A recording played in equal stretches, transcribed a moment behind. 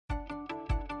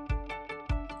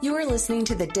You are listening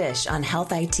to The Dish on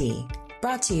Health IT,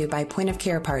 brought to you by Point of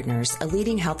Care Partners, a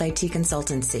leading health IT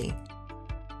consultancy.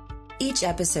 Each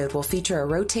episode will feature a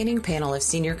rotating panel of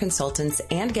senior consultants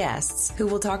and guests who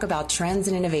will talk about trends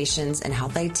and innovations in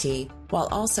health IT, while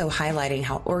also highlighting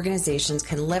how organizations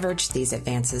can leverage these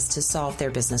advances to solve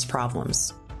their business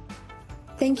problems.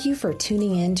 Thank you for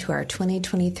tuning in to our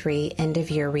 2023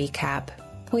 end-of-year recap.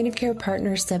 Point of Care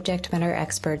Partners subject matter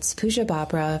experts Pooja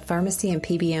Babra, Pharmacy and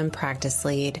PBM Practice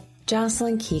Lead,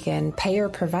 Jocelyn Keegan, Payer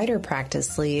Provider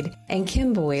Practice Lead, and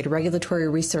Kim Boyd, Regulatory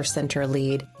Resource Center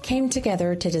Lead, came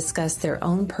together to discuss their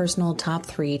own personal top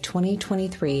 3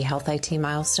 2023 health IT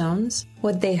milestones,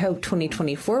 what they hope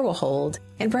 2024 will hold,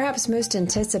 and perhaps most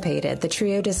anticipated, the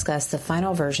trio discussed the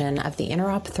final version of the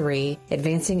Interop 3,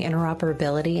 Advancing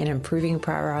Interoperability and Improving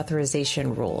Prior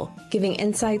Authorization Rule, giving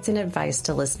insights and advice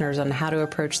to listeners on how to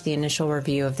approach the initial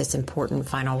review of this important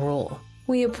final rule.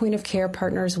 We at Point of Care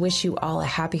Partners wish you all a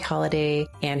happy holiday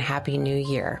and happy new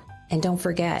year. And don't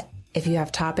forget, if you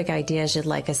have topic ideas you'd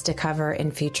like us to cover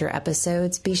in future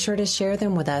episodes, be sure to share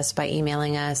them with us by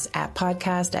emailing us at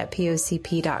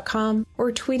podcast@pocp.com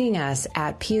or tweeting us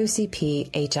at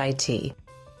POCPHIT.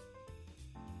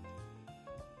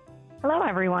 Hello,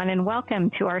 everyone, and welcome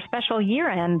to our special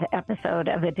year-end episode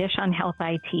of The Dish on Health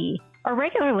IT. Our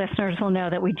regular listeners will know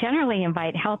that we generally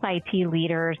invite health IT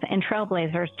leaders and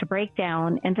trailblazers to break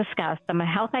down and discuss some of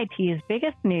health IT's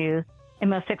biggest news and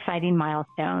most exciting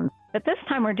milestones. But this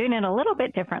time we're doing it a little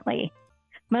bit differently.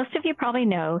 Most of you probably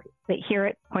know that here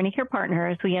at Point of Care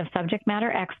Partners, we have subject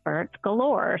matter experts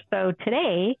galore. So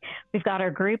today we've got our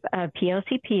group of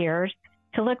POCPers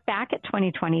to look back at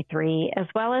 2023, as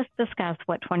well as discuss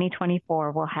what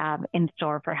 2024 will have in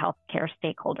store for healthcare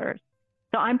stakeholders.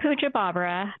 So I'm Pooja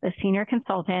Babra, the Senior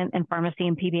Consultant and Pharmacy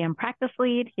and PBM Practice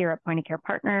Lead here at Point of Care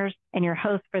Partners, and your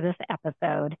host for this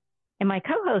episode. And my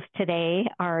co-hosts today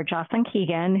are Jocelyn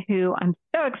Keegan, who I'm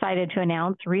so excited to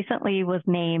announce recently was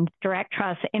named Direct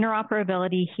Trust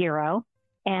Interoperability Hero,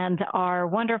 and our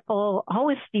wonderful,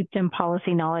 always steeped in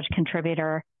policy knowledge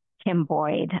contributor, Kim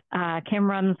Boyd.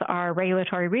 Kim runs our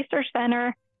Regulatory Research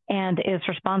Center and is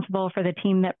responsible for the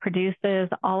team that produces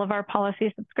all of our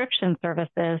policy subscription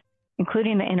services,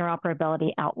 including the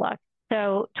Interoperability Outlook.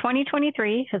 So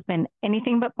 2023 has been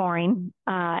anything but boring,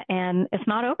 and it's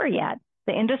not over yet.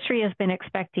 The industry has been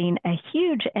expecting a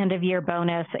huge end-of-year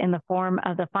bonus in the form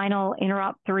of the final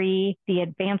Interop 3, the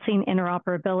Advancing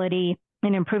Interoperability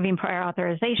and Improving Prior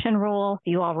Authorization Rule.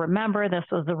 If you all remember, this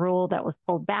was a rule that was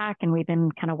pulled back, and we've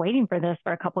been kind of waiting for this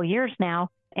for a couple years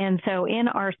now. And so in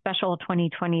our special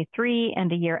 2023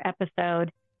 end-of-year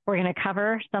episode, we're going to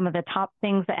cover some of the top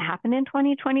things that happened in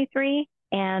 2023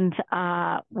 and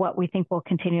what we think will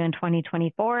continue in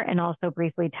 2024, and also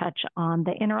briefly touch on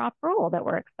the Interop rule that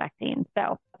we're expecting.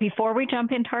 So before we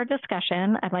jump into our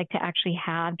discussion, I'd like to actually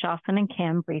have Jocelyn and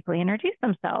Kim briefly introduce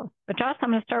themselves. But Jocelyn,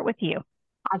 I'm going to start with you.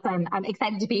 Awesome. I'm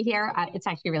excited to be here. It's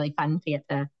actually really fun to get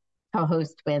to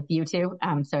co-host with you two.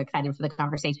 I'm so excited for the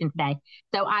conversation today.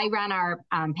 So I run our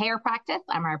payer practice.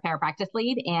 I'm our payer practice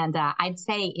lead. And I'd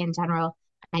say in general,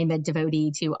 I'm a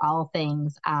devotee to all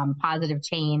things positive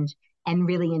change and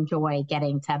really enjoy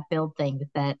getting to build things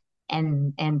that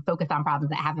and focus on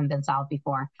problems that haven't been solved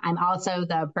before. I'm also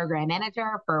the program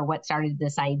manager for what started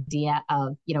this idea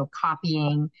of,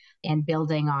 copying and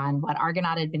building on what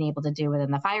Argonaut had been able to do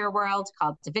within the FHIR world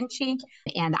called Da Vinci.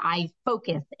 And I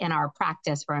focus in our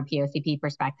practice from a POCP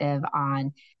perspective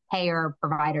on payer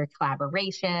provider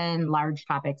collaboration, large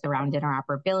topics around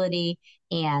interoperability,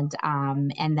 and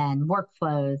then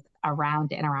workflows around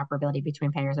interoperability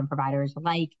between payers and providers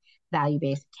like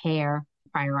value-based care,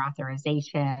 prior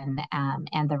authorization,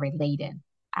 and the related.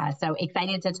 So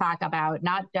excited to talk about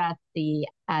not just the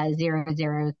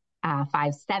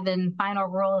 0057 final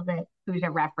rule that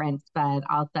Pooja referenced, but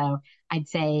also I'd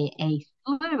say a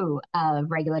slew of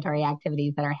regulatory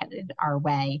activities that are headed our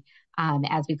way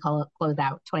as we close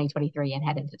out 2023 and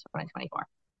head into 2024.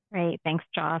 Great. Thanks,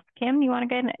 Joss. Kim, you want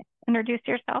to go and introduce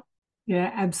yourself?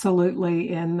 Yeah,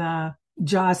 absolutely. And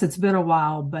Joss, it's been a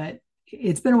while, but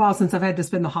it's been a while since I've had to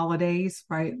spend the holidays,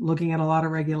 right, looking at a lot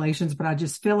of regulations, but I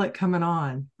just feel it coming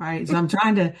on, right? So I'm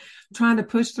trying to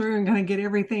push through and kind of get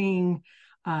everything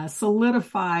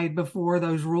solidified before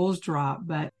those rules drop.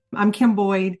 But I'm Kim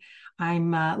Boyd.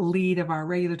 I'm lead of our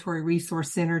Regulatory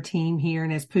Resource Center team here.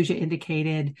 And as Pooja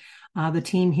indicated, the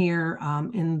team here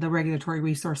in the Regulatory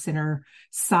Resource Center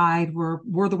side,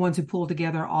 we're the ones who pull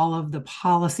together all of the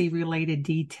policy-related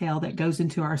detail that goes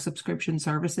into our subscription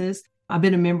services. I've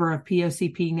been a member of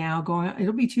POCP now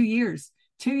it'll be 2 years.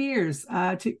 2 years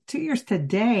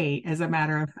today, as a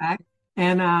matter of fact.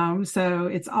 And so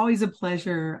it's always a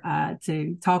pleasure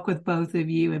to talk with both of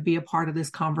you and be a part of this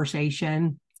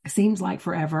conversation. It seems like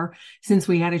forever since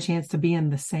we had a chance to be in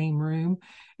the same room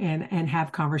and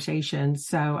have conversations.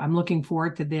 So I'm looking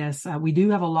forward to this. We do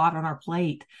have a lot on our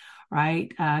plate,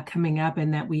 right, coming up,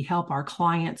 and that we help our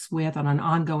clients with on an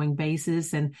ongoing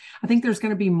basis. And I think there's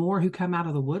going to be more who come out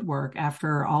of the woodwork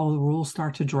after all the rules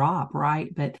start to drop,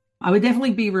 right? But I would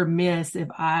definitely be remiss if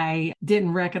I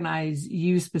didn't recognize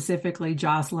you specifically,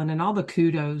 Jocelyn, and all the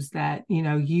kudos that,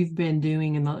 you've been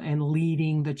doing and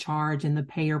leading the charge in the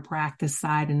payer practice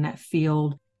side in that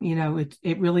field.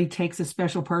 It really takes a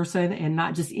special person, and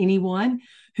not just anyone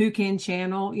who can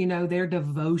channel, their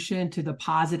devotion to the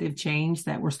positive change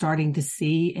that we're starting to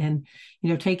see and,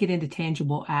 take it into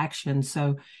tangible action.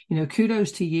 So,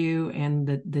 kudos to you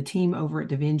and the team over at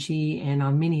DaVinci and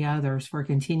on many others for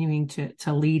continuing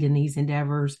to lead in these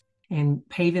endeavors and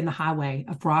paving the highway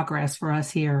of progress for us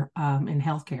here in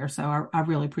healthcare. So I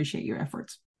really appreciate your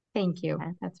efforts. Thank you.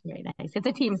 That's very nice. It's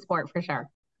a team sport for sure.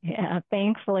 Yeah,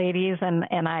 thanks, ladies.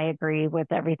 And I agree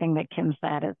with everything that Kim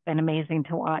said. It's been amazing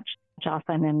to watch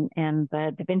Jocelyn and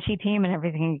the DaVinci team and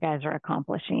everything you guys are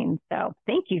accomplishing. So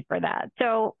thank you for that.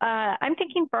 So I'm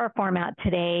thinking for our format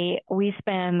today, we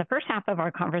spend the first half of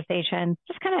our conversation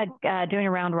just kind of doing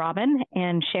a round robin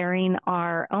and sharing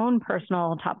our own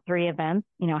personal top 3 events,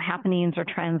 happenings or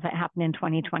trends that happened in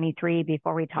 2023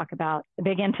 before we talk about the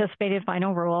big anticipated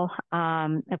final rule.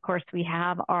 Of course, we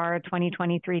have our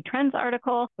 2023 trends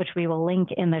article, which we will link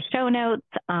in the show notes,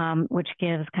 which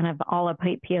gives kind of all of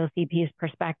POCP's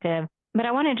perspective. But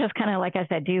I want to just kind of, like I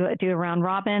said, do a round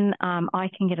robin. I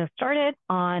can get us started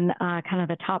on kind of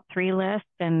the top 3 list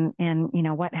and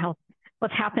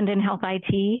what's happened in health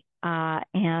IT,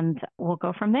 and we'll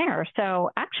go from there. So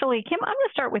actually, Kim, I'm going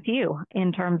to start with you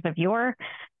in terms of your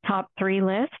top 3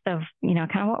 list of, kind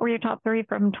of what were your top 3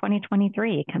 from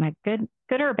 2023, kind of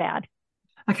good or bad?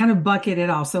 I kind of bucket it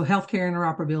all. So healthcare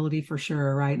interoperability for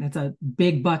sure, right? And it's a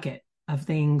big bucket of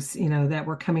things, that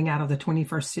were coming out of the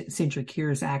 21st Century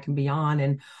Cures Act and beyond,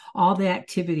 and all the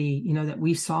activity, that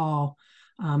we saw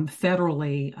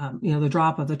federally, the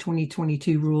drop of the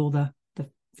 2022 rule, the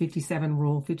 57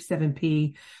 rule,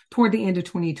 57P toward the end of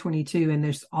 2022. And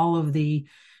there's all of the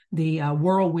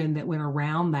whirlwind that went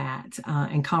around that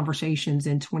and conversations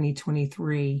in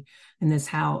 2023, and this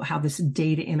how this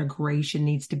data integration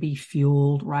needs to be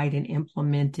fueled, right, and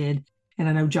implemented. And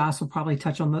I know Joss will probably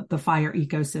touch on the FHIR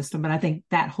ecosystem, but I think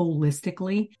that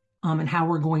holistically and how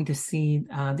we're going to see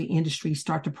the industry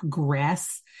start to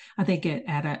progress, I think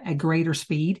at a greater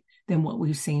speed than what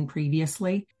we've seen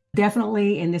previously.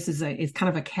 Definitely, and this is it's kind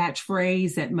of a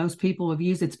catchphrase that most people have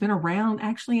used. It's been around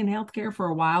actually in healthcare for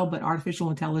a while, but artificial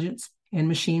intelligence and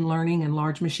machine learning and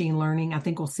large machine learning, I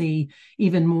think we'll see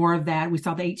even more of that. We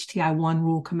saw the HTI-1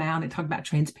 rule come out. It talked about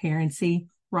transparency,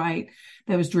 right?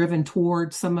 That was driven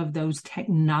towards some of those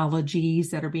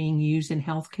technologies that are being used in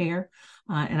healthcare.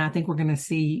 And I think we're going to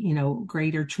see,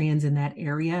 greater trends in that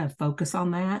area, focus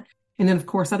on that. And then, of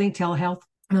course, I think telehealth.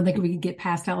 I don't think we can get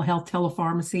past telehealth,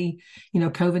 telepharmacy.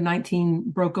 COVID-19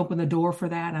 broke open the door for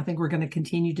that. And I think we're going to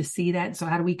continue to see that. So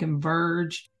how do we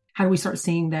converge? How do we start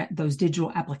seeing that those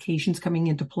digital applications coming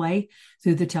into play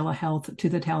through the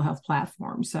telehealth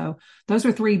platform? So those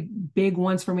are 3 big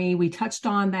ones for me. We touched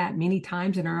on that many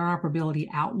times in our interoperability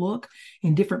outlook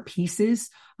in different pieces,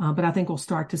 but I think we'll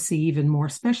start to see even more,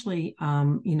 especially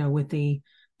with the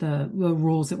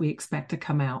rules that we expect to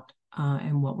come out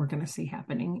and what we're going to see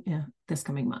happening this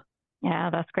coming month. Yeah,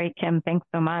 that's great, Kim. Thanks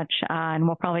so much. And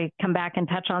we'll probably come back and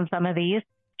touch on some of these.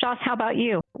 Joss, how about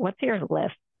you? What's your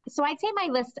list? So I'd say my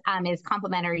list is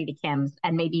complementary to Kim's,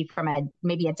 and maybe from a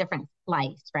different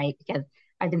slice, right? Because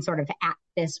I've been sort of at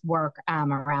this work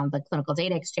around the clinical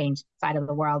data exchange side of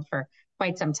the world for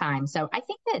quite some time. So I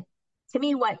think that, to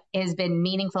me, what has been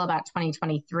meaningful about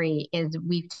 2023 is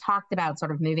we've talked about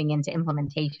sort of moving into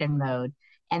implementation mode,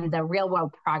 and the real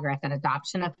world progress and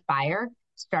adoption of FHIR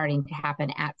starting to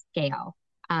happen at scale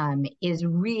is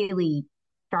really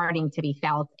starting to be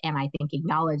felt, and I think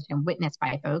acknowledged and witnessed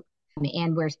by folks.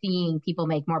 And we're seeing people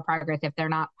make more progress. If they're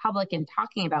not public and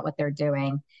talking about what they're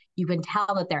doing, you can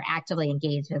tell that they're actively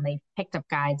engaged and they've picked up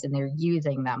guides and they're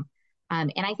using them.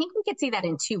 And I think we could see that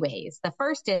in 2 ways. The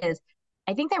first is,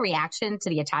 I think the reaction to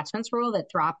the attachments rule that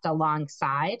dropped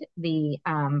alongside the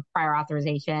prior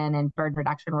authorization and burden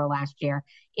reduction rule last year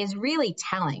is really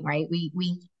telling, right?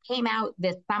 We came out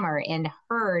this summer and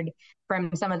heard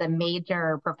from some of the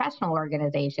major professional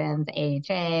organizations,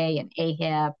 AHA and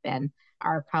AHIP, and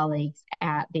our colleagues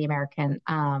at the American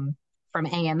from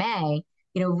AMA,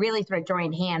 really sort of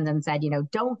joined hands and said,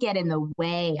 don't get in the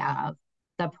way of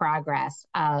the progress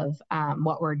of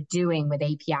what we're doing with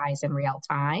APIs in real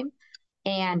time.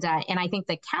 And I think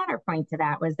the counterpoint to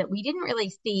that was that we didn't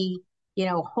really see,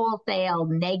 wholesale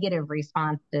negative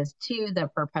responses to the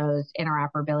proposed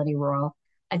interoperability rule.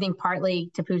 I think partly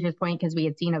to Pooja's point, because we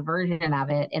had seen a version of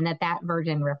it and that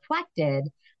version reflected,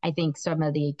 I think, some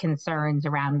of the concerns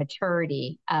around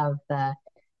maturity of the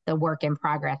work in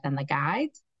progress and the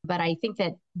guides. But I think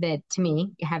that to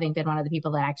me, having been one of the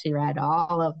people that actually read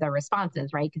all of the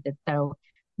responses, right, because it's so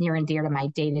near and dear to my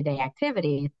day-to-day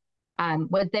activities,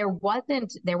 was there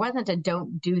wasn't a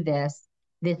don't do this.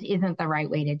 This isn't the right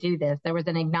way to do this. There was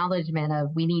an acknowledgement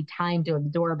of we need time to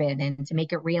absorb it and to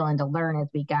make it real and to learn as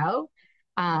we go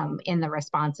in the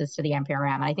responses to the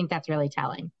NPRM. And I think that's really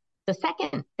telling. The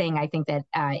second thing I think that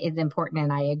is important,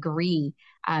 and I agree,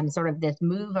 sort of this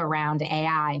move around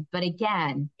AI. But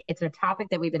again, it's a topic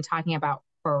that we've been talking about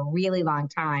for a really long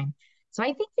time. So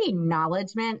I think the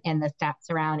acknowledgement and the steps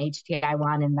around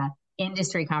HTI-1 and the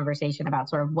industry conversation about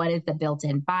sort of what is the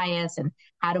built-in bias and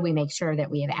how do we make sure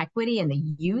that we have equity in the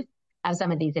use of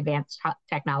some of these advanced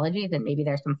technologies, and maybe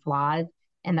there's some flaws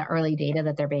in the early data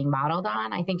that they're being modeled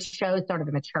on, I think shows sort of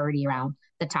the maturity around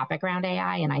the topic around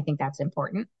AI, and I think that's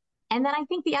important. And then I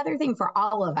think the other thing for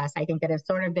all of us, I think that have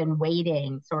sort of been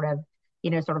waiting, sort of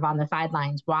on the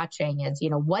sidelines watching is,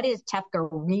 what is TEFCA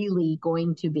really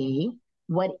going to be?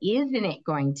 What isn't it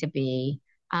going to be?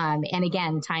 And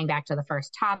again, tying back to the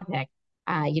first topic,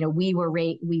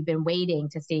 we've been waiting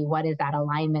to see what is that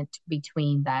alignment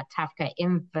between the TEFCA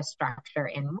infrastructure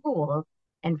and rules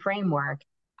and framework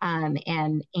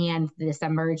and this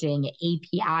emerging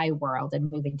API world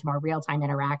and moving to more real-time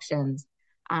interactions.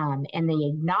 And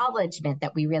the acknowledgement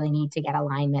that we really need to get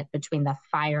alignment between the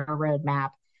FHIR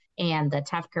roadmap and the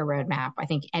TEFCA roadmap. I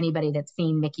think anybody that's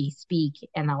seen Mickey speak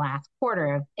in the last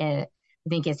quarter, I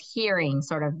think is hearing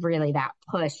sort of really that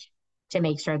push to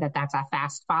make sure that that's a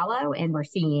fast follow. And we're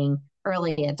seeing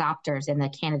early adopters in the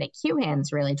candidate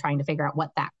QHINs really trying to figure out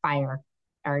what that FHIR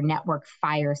or network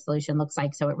FHIR solution looks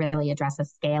like. So it really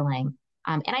addresses scaling.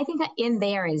 And I think that in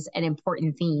there is an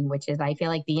important theme, which is I feel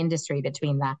like the industry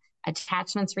between the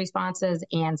attachments responses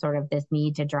and sort of this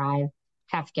need to drive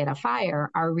TEFCA to FHIR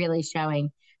are really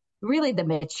showing really the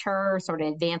mature sort of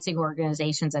advancing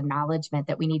organizations acknowledgement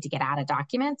that we need to get out of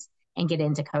documents and get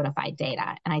into codified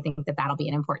data. And I think that that'll be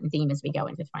an important theme as we go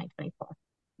into 2024.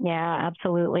 Yeah,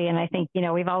 absolutely. And I think,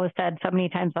 we've always said so many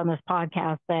times on this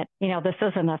podcast that, this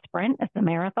isn't a sprint, it's a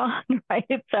marathon, right?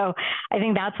 So I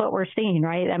think that's what we're seeing,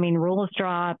 right? I mean, rules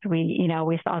dropped.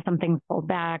 We saw some things pulled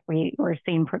back. We're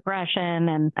seeing progression.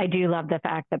 And I do love the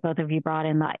fact that both of you brought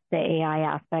in the AI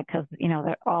aspect because,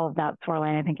 all of that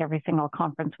swirling. I think every single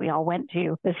conference we all went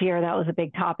to this year, that was a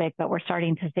big topic, but we're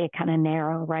starting to see it kind of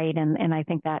narrow, right? And I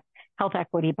think that health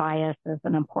equity bias is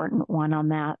an important one on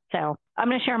that. So I'm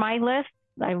going to share my list.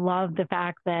 I love the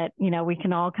fact that, we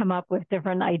can all come up with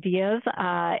different ideas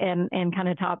and kind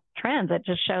of top trends. It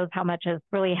just shows how much is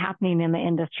really happening in the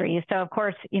industry. So, of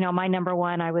course, my number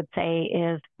one, I would say,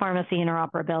 is pharmacy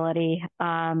interoperability.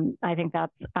 I think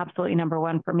that's absolutely number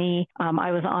one for me.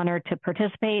 I was honored to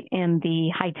participate in the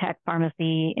high-tech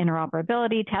pharmacy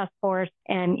interoperability task force.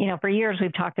 And, for years,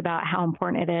 we've talked about how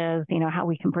important it is, how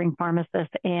we can bring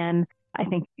pharmacists in. I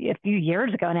think a few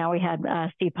years ago now we had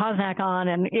Steve Posnack on,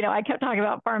 and I kept talking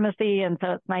about pharmacy, and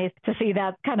so it's nice to see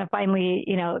that kind of finally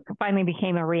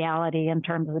became a reality in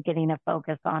terms of getting a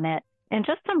focus on it, and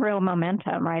just some real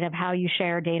momentum, right, of how you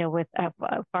share data with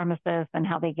pharmacists and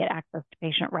how they get access to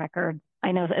patient records.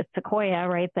 I know at Sequoia,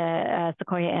 right, the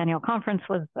Sequoia annual conference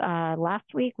was last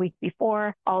week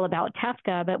before, all about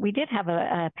TEFCA, but we did have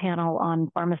a panel on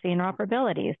pharmacy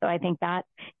interoperability. So I think that,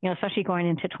 especially going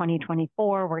into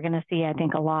 2024, we're going to see, I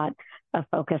think, a lot of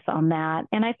focus on that.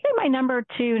 And I'd say my number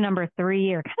 2, number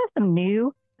 3 are kind of some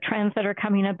new trends that are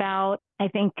coming about. I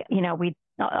think, we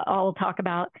all talk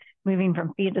about moving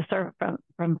from fee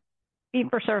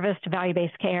for service to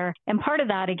value-based care. And part of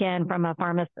that, again, from a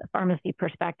pharmacy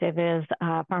perspective is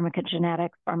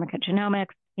pharmacogenetics,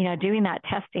 pharmacogenomics, doing that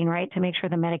testing, right, to make sure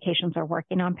the medications are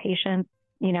working on patients.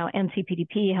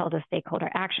 NCPDP held a stakeholder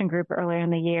action group earlier in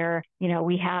the year.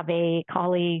 We have a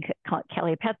colleague,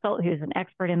 Kelly Petzold, who's an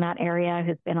expert in that area,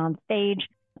 who's been on stage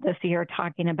this year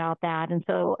talking about that. And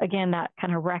so again, that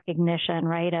kind of recognition,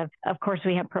 right, of course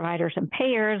we have providers and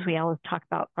payers. We always talk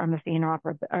about pharmacy the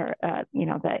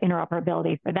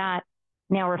interoperability for that.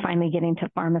 Now we're finally getting to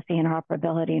pharmacy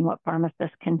interoperability and what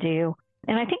pharmacists can do.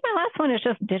 And I think my last one is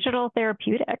just digital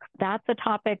therapeutics. That's a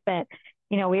topic that,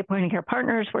 we at Point of Care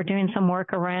Partners, we're doing some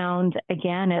work around.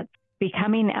 Again, it's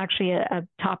becoming actually a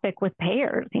topic with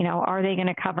payers. Are they going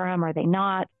to cover them? Are they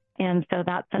not? And so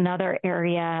that's another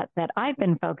area that I've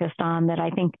been focused on that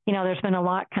I think, there's been a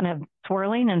lot kind of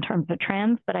swirling in terms of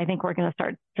trends, but I think we're going to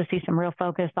start to see some real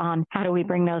focus on how do we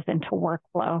bring those into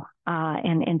workflow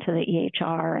and into the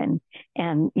EHR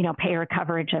and payer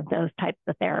coverage of those types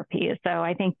of therapies. So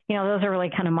I think, those are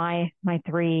really kind of my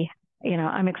three.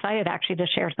 I'm excited actually to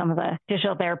share some of the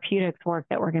digital therapeutics work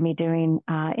that we're going to be doing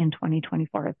in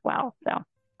 2024 as well. So.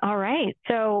 All right.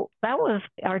 So that was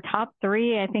our top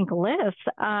three, I think, lists.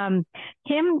 Kim,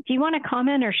 do you want to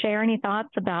comment or share any thoughts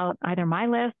about either my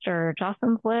list or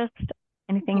Jocelyn's list?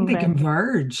 Anything? They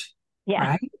converge.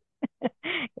 Yeah. Right?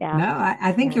 Yeah. No,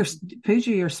 I think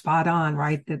Pooja, you're spot on,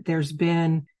 right? That there's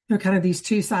been kind of these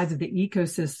two sides of the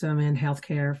ecosystem in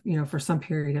healthcare, for some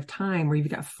period of time where you've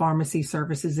got pharmacy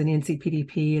services and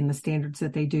NCPDP and the standards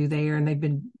that they do there. And they've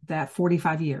been that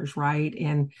 45 years, right?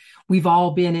 And we've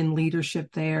all been in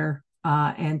leadership there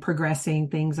and progressing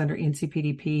things under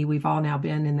NCPDP. We've all now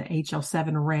been in the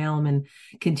HL7 realm and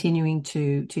continuing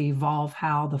to evolve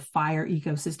how the FHIR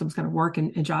ecosystem is going to work.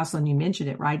 And Jocelyn, you mentioned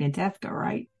it, right? In TEFCA,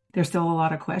 right? There's still a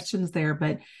lot of questions there,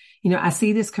 but I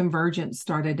see this convergence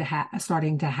starting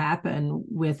to happen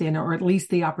within, or at least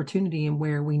the opportunity in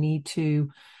where we need to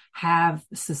have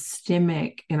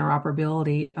systemic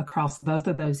interoperability across both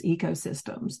of those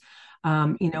ecosystems.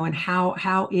 And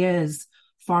how is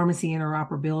pharmacy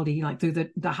interoperability, like through the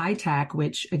HITAC,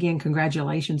 which again,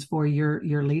 congratulations for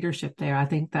your leadership there. I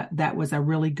think that was a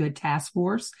really good task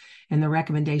force and the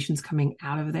recommendations coming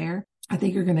out of there. I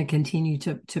think you're going to continue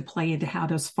to play into how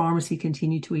does pharmacy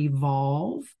continue to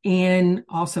evolve and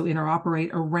also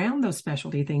interoperate around those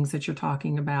specialty things that you're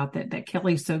talking about that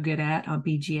Kelly's so good at on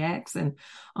BGX and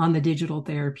on the digital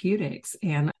therapeutics.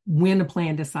 And when a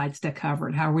plan decides to cover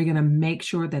it, how are we going to make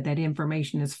sure that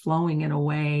information is flowing in a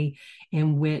way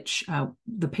in which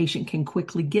the patient can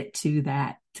quickly get to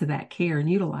that care and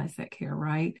utilize that care,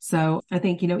 right? So I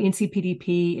think,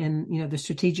 NCPDP and, the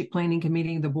strategic planning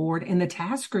committee, the board, and the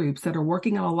task groups that are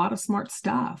working on a lot of smart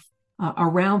stuff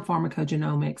around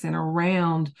pharmacogenomics and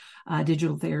around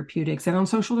digital therapeutics and on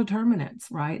social determinants,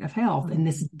 right, of health and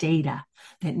this data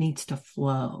that needs to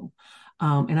flow.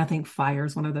 And I think FHIR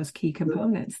is one of those key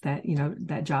components that,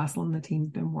 that Jocelyn and the team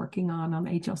have been working on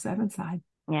the HL7 side.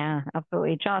 Yeah,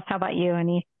 absolutely. Joss, how about you?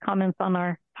 Any comments on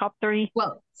our top three?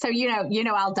 Well, so,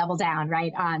 I'll double down,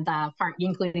 right, on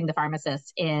including the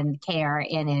pharmacists in care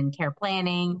and in care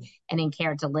planning and in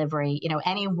care delivery.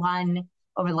 Anyone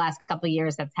over the last couple of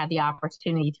years that's had the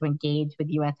opportunity to engage with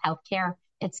U.S. healthcare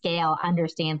at scale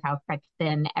understands how stretched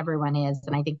thin everyone is.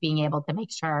 And I think being able to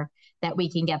make sure that we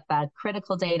can get the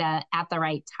critical data at the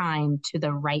right time to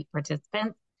the right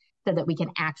participants so that we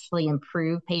can actually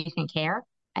improve patient care.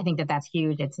 I think that's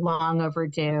huge. It's long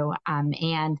overdue.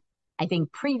 And I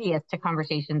think previous to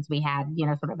conversations we had,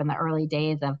 sort of in the early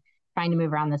days of trying to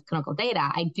move around this clinical data,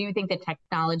 I do think the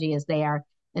technology is there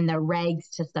and the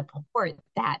regs to support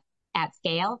that at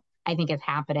scale, I think is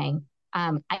happening.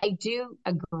 I do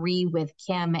agree with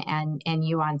Kim and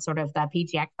you on sort of the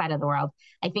PGX side of the world.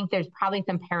 I think there's probably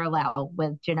some parallel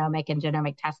with genomic and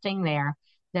genomic testing there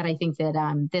that I think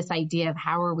that this idea of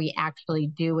how are we actually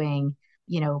doing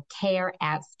care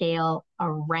at scale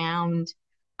around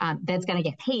that's going to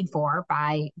get paid for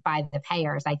by the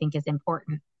payers, I think is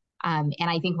important. And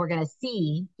I think we're going to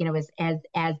see,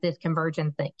 as this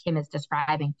convergence that Kim is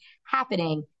describing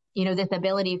happening, this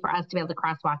ability for us to be able to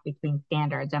crosswalk between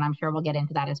standards. And I'm sure we'll get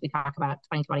into that as we talk about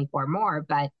 2024 more.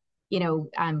 But,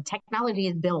 technology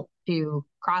is built to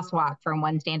crosswalk from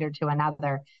one standard to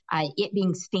another. It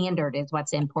being standard is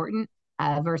what's important.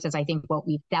 Versus I think what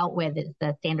we've dealt with is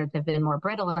the standards have been more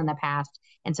brittle in the past.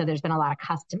 And so there's been a lot of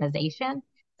customization.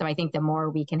 So I think the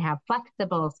more we can have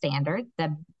flexible standards,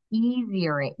 the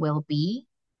easier it will be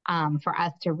for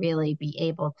us to really be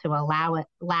able to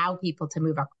allow people to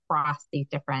move across these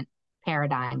different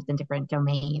paradigms and different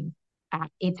domains.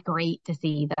 It's great to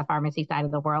see the pharmacy side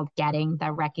of the world getting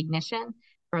the recognition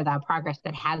for the progress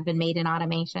that has been made in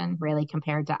automation, really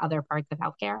compared to other parts of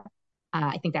healthcare.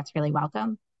 I think that's really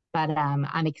welcome. But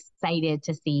I'm excited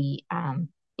to see,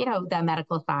 the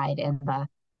medical side and the,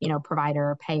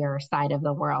 provider payer side of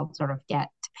the world sort of get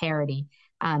to parity.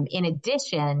 In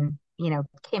addition,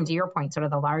 Kim, to your point, sort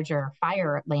of the larger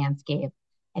FHIR landscape,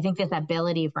 I think this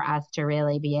ability for us to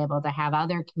really be able to have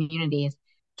other communities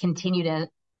continue to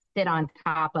sit on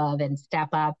top of and step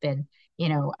up and,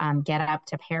 get up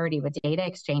to parity with data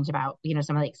exchange about,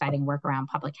 some of the exciting work around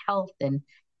public health and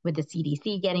with the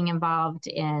CDC getting involved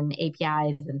in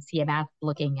APIs and CMS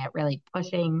looking at really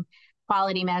pushing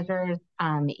quality measures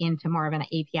into more of an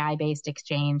API-based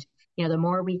exchange. the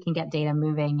more we can get data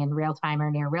moving in real time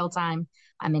or near real time,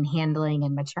 in handling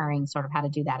and maturing sort of how to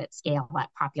do that at scale at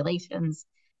populations,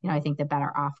 I think the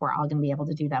better off we're all going to be able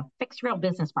to do to fix real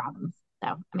business problems. So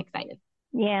I'm excited.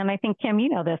 Yeah, and I think, Kim, you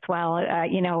know this well.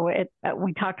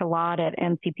 We talked a lot at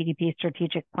NCPDP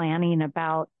strategic planning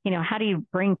about, how do you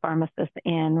bring pharmacists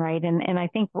in, right? And I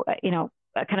think,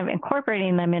 kind of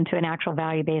incorporating them into an actual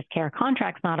value-based care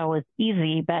contract's not always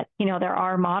easy, but, there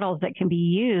are models that can be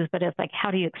used, but it's like,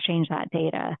 how do you exchange that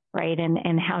data, right?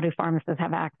 And how do pharmacists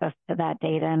have access to that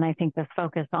data? And I think this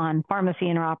focus on pharmacy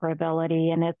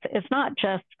interoperability, and it's not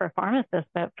just for pharmacists,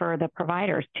 but for the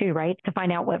providers too, right? To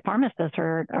find out what pharmacists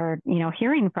are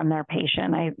hearing from their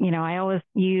patient. I always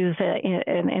use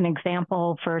an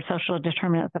example for social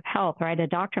determinants of health, right? A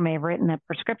doctor may have written a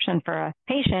prescription for a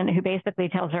patient who basically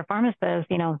tells their pharmacist,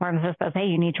 the pharmacist says, hey,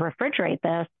 you need to refrigerate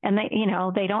this. And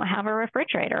they don't have a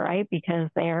refrigerator, right? Because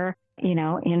they're,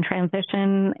 in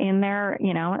transition in their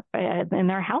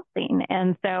housing.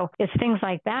 And so it's things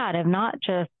like that of not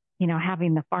just,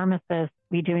 having the pharmacist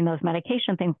be doing those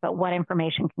medication things, but what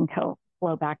information can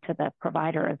flow back to the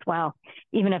provider as well.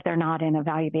 Even if they're not in a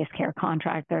value-based care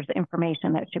contract, there's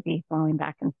information that should be flowing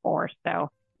back and forth. So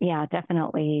yeah,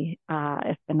 definitely,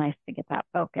 it's been nice to get that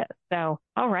focus. So,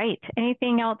 all right.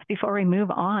 Anything else before we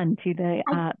move on to the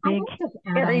big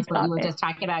topic you were just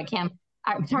talking about, Kim?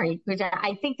 I'm sorry, Pooja.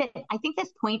 I think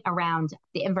this point around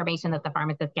the information that the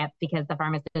pharmacist gets, because the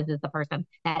pharmacist is the person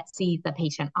that sees the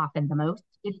patient often the most.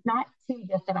 It's not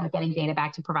just about getting data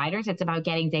back to providers. It's about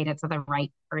getting data to the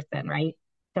right person, right?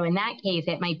 So in that case,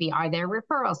 it might be, are there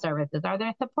referral services? Are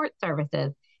there support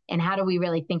services? And how do we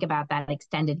really think about that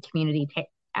extended community care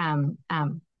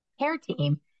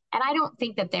team? And I don't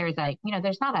think that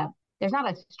there's not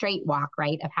a straight walk,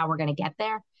 right, of how we're going to get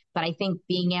there. But I think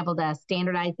being able to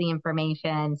standardize the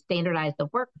information, standardize the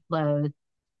workflows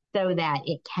so that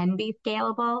it can be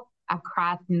scalable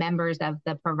across members of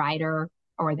the provider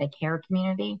or the care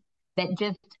community that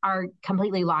just are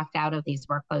completely locked out of these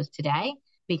workflows today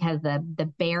because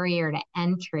the barrier to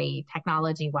entry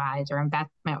technology-wise or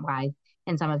investment-wise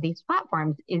in some of these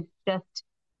platforms is just,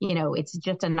 it's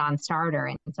just a non-starter.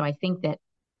 And so I think that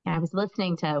I was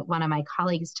listening to one of my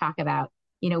colleagues talk about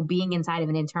being inside of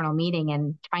an internal meeting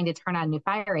and trying to turn on new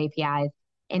Fire APIs.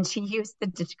 And she used the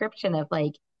description of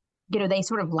they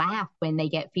sort of laugh when they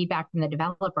get feedback from the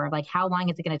developer, like, how long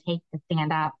is it going to take to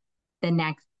stand up the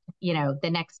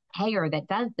next payer that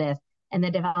does this? And the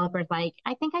developer's like,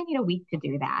 I think I need a week to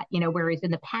do that. Whereas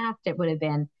in the past, it would have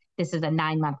been, this is a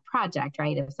 9-month project,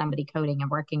 right? Of somebody coding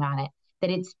and working on it. That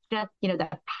it's just, the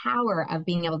power of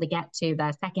being able to get to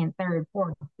the second, third,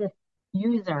 fourth, fifth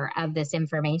user of this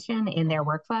information in their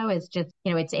workflow is just,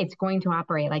 it's going to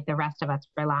operate like the rest of us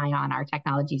rely on our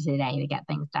technology today to get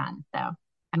things done. So,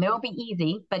 it won't be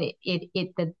easy, but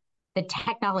the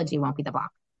technology won't be the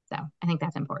block. So I think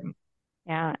that's important.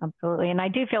 Yeah, absolutely. And I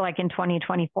do feel like in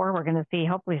 2024, we're going to see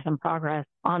hopefully some progress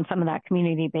on some of that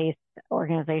community-based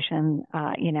organization,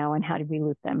 and how do we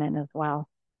loop them in as well.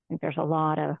 I think there's a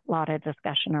lot of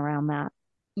discussion around that.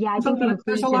 Yeah, I think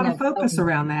there's a lot of focus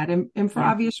around that, and for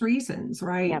obvious reasons,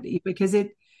 right? Yep. Because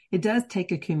it does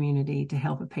take a community to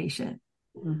help a patient,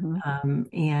 and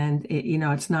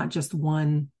it's not just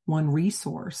one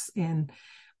resource.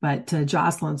 But to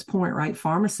Jocelyn's point, right?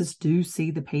 Pharmacists do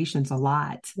see the patients a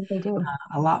lot. They do.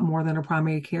 A lot more than a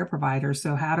primary care provider.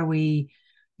 So how do we,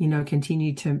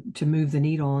 continue to move the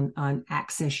needle on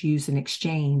access, use, and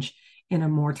exchange in a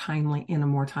more timely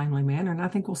manner? And I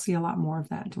think we'll see a lot more of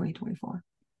that in 2024.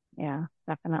 Yeah,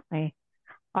 definitely.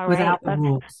 All Without right. the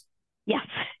rules. Yes.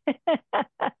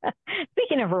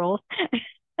 Speaking of rules.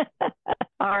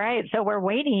 All right. So we're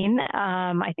waiting.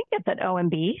 I think it's at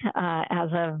OMB as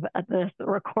of this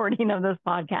recording of this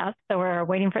podcast. So we're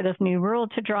waiting for this new rule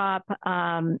to drop.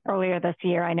 Earlier this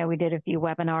year, I know we did a few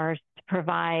webinars to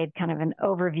provide kind of an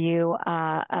overview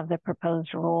of the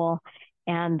proposed rule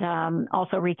and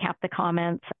also recap the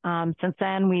comments. Since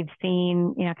then, we've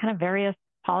seen, kind of various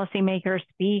policymakers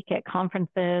speak at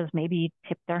conferences, maybe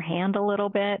tip their hand a little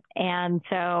bit. And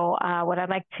so what I'd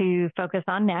like to focus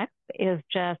on next is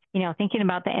just, thinking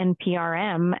about the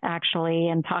NPRM actually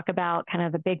and talk about kind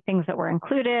of the big things that were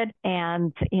included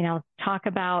and, talk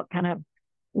about kind of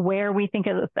where we think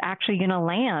it's actually going to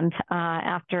land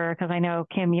after, because I know,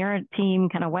 Kim, your team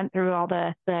kind of went through all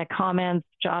the comments.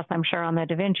 Joss, I'm sure on the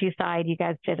Da Vinci side, you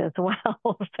guys did as well.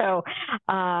 So,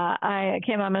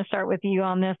 Kim, I'm going to start with you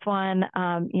on this one.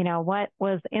 What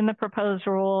was in the proposed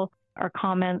rule or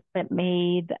comments that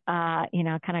made,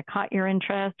 kind of caught your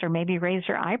interest or maybe raised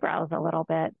your eyebrows a little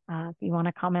bit? If you want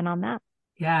to comment on that.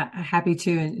 Yeah, happy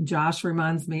to. And Josh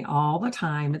reminds me all the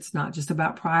time, it's not just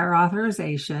about prior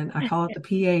authorization. I call it the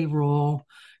PA rule.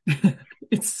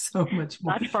 It's so much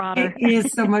more. Much broader. It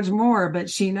is so much more, but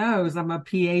she knows I'm a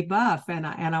PA buff and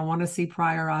I want to see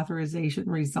prior authorization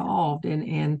resolved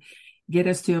and get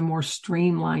us to a more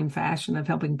streamlined fashion of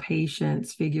helping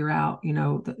patients figure out,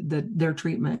 their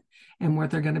treatment and what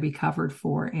they're going to be covered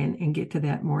for and get to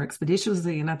that more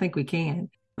expeditiously. And I think we can.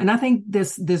 And I think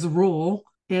this rule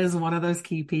is one of those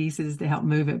key pieces to help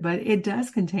move it, but it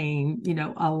does contain,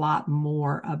 a lot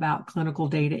more about clinical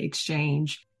data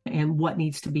exchange and what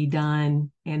needs to be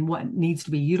done and what needs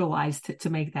to be utilized to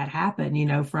make that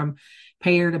happen, from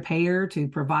payer to payer to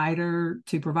provider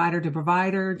to provider to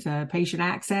provider to patient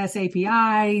access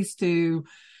APIs to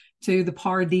the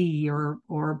PAR D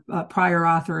or prior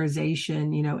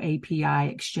authorization, API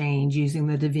exchange using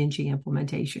the Da Vinci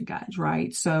implementation guides,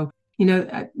 right? So,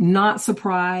 not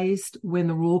surprised when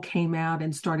the rule came out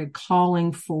and started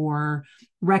calling for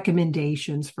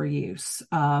recommendations for use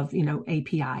of,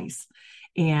 APIs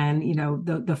and,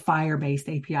 the FHIR-based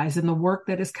APIs and the work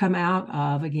that has come out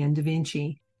of, again, Da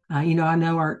Vinci. I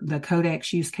know the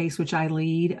Codex use case, which I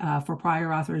lead for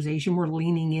prior authorization, we're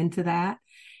leaning into that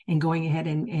and going ahead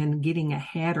and getting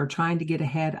ahead or trying to get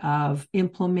ahead of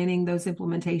implementing those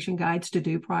implementation guides to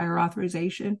do prior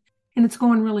authorization. And it's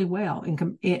going really well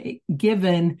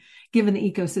given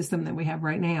the ecosystem that we have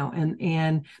right now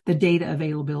and the data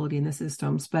availability in the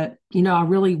systems. But, I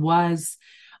really was,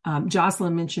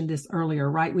 Jocelyn mentioned this earlier,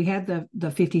 right? We had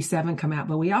the 57 come out,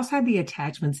 but we also had the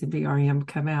attachments in VRM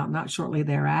come out not shortly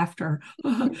thereafter.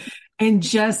 And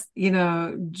just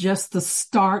the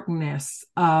starkness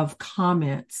of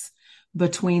comments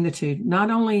between the two,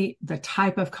 not only the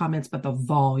type of comments, but the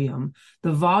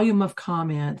volume of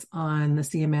comments on the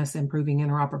CMS improving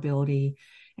interoperability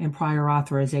and prior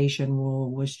authorization rule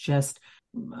was just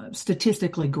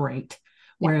statistically great.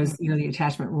 Whereas, the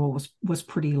attachment rule was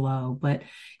pretty low, but,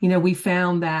 we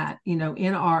found that, in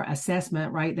our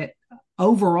assessment, right, that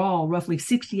overall, roughly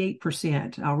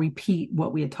 68%, I'll repeat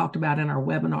what we had talked about in our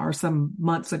webinar some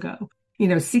months ago,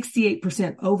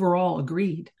 68% overall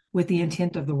agreed with the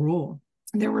intent of the rule.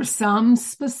 There were some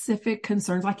specific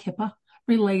concerns like HIPAA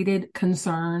related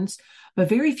concerns, but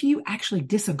very few actually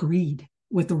disagreed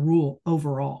with the rule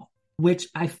overall, which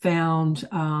I found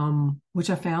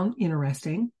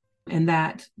interesting. And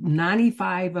that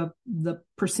 95%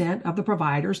 of the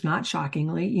providers, not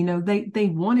shockingly, they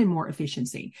wanted more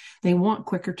efficiency. They want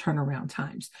quicker turnaround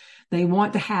times. They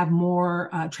want to have more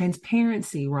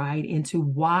transparency, right, into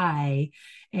why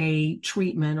a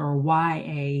treatment or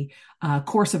why a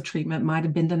course of treatment might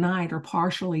have been denied or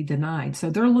partially denied.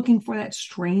 So they're looking for that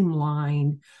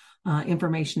streamlined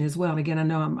information as well. And again, I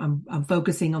know I'm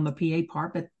focusing on the PA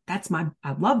part, but I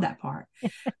love that part.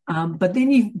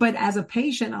 But as a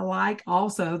patient, I like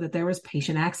also that there was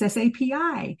patient access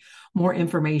API, more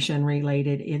information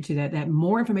related into that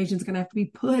more information is going to have to be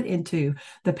put into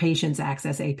the patient's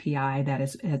access API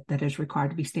that is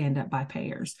required to be stand up by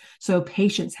payers. So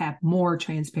patients have more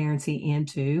transparency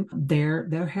into their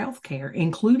healthcare,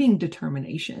 including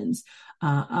determinations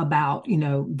about,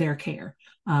 their care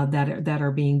that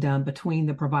are being done between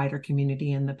the provider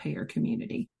community and the payer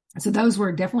community. So those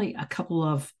were definitely a couple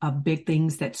of big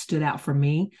things that stood out for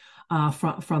me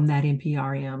from that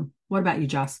NPRM. What about you,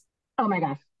 Joss? Oh my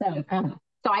gosh.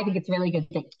 So I think it's really good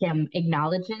that Kim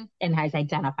acknowledges and has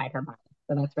identified her bias.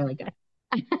 So that's really good.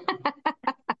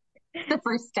 The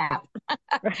first step.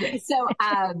 Right. So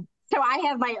I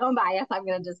have my own bias I'm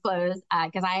going to disclose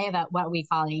because I have what we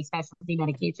call a specialty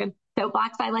medication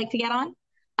soapbox I like to get on.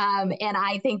 And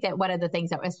I think that one of the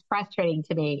things that was frustrating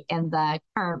to me in the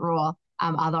current rule,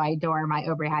 although I adore my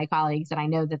Oberry High colleagues and I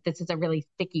know that this is a really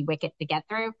sticky wicket to get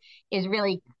through, is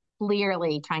really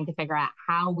clearly trying to figure out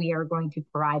how we are going to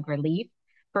provide relief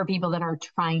for people that are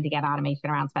trying to get automation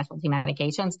around specialty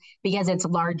medications, because it's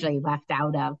largely left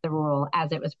out of the rule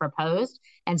as it was proposed.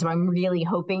 And so I'm really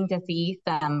hoping to see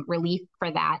some relief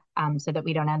for that so that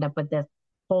we don't end up with this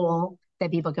hole that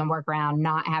people can work around,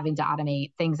 not having to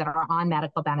automate things that are on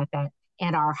medical benefit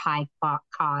and are high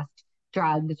cost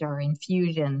drugs or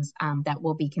infusions that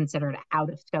will be considered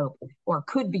out of scope or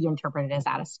could be interpreted as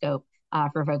out of scope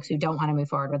for folks who don't want to move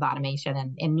forward with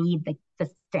automation and need the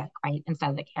stick, right, instead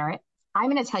of the carrot. I'm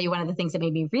going to tell you one of the things that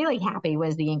made me really happy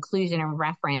was the inclusion and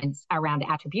reference around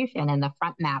attribution in the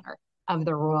front matter of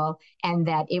the rule, and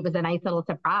that it was a nice little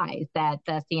surprise that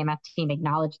the CMS team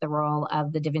acknowledged the role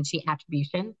of the Da Vinci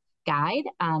attribution guide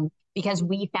because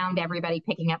we found everybody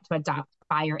picking up to adopt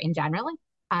FHIR in general.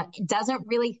 Doesn't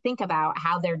really think about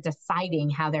how they're deciding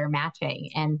how they're matching.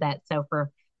 And that so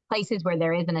for places where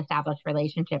there is an established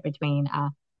relationship between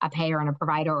a payer and a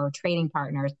provider or trading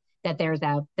partners, that there's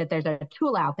a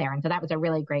tool out there. And so that was a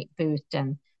really great boost.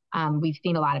 And we've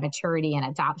seen a lot of maturity and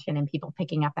adoption and people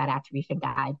picking up that attribution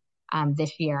guide.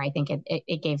 This year, I think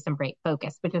it gave some great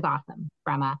focus, which is awesome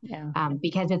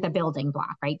because it's a building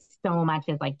block, right? So much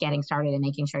is like getting started and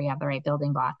making sure you have the right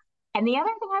building block. And the other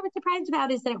thing I was surprised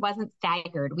about is that it wasn't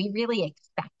staggered. We really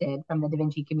expected from the Da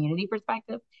Vinci community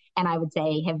perspective, and I would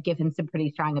say have given some pretty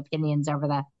strong opinions over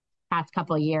the past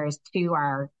couple of years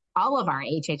to all of our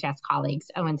HHS colleagues,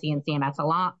 ONC and CMS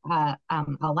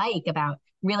alike, about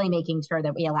really making sure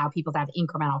that we allow people to have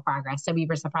incremental progress. So we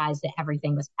were surprised that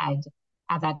everything was pegged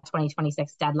at that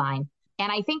 2026 deadline.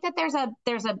 And I think that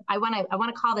I want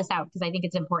to call this out because I think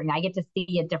it's important. I get to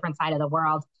see a different side of the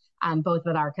world, both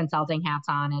with our consulting hats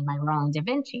on and my role in Da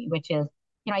Vinci, which is,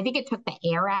 I think it took the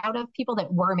air out of people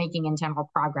that were making intentional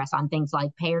progress on things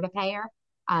like payer to payer,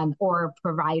 or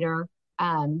provider,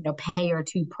 payer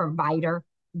to provider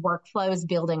workflows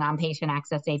building on patient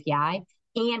access API.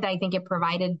 And I think it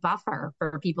provided buffer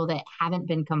for people that haven't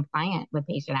been compliant with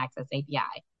patient access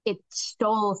API. It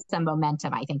stole some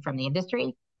momentum, I think, from the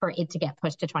industry for it to get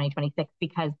pushed to 2026,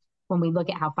 because when we look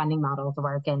at how funding models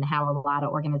work and how a lot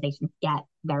of organizations get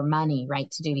their money, right,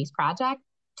 to do these projects,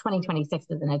 2026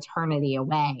 is an eternity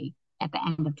away at the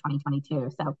end of 2022.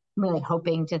 So I'm really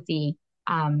hoping to see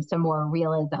some more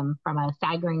realism from a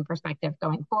staggering perspective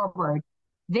going forward.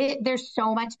 There's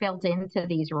so much built into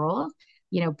these rules.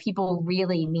 People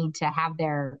really need to have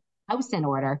their house in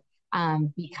order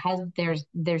because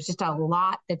there's just a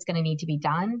lot that's going to need to be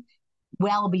done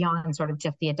well beyond sort of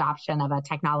just the adoption of a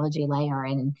technology layer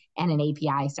and an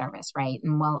API service, right?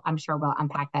 And I'm sure we'll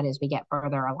unpack that as we get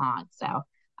further along. So,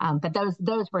 but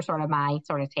those were sort of my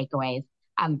sort of takeaways.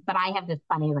 But I have this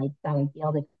funny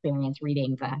field experience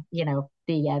reading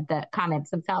the comments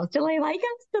themselves. Do they like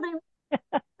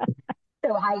us?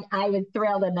 So I was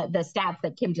thrilled, and the stats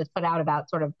that Kim just put out about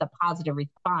sort of the positive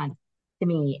response to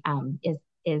me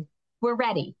is we're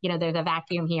ready. There's a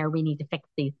vacuum here. We need to fix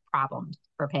these problems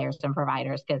for payers and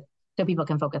providers so people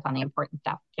can focus on the important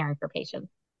stuff, caring for patients.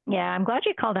 Yeah, I'm glad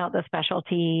you called out the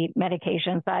specialty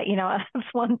medications. That's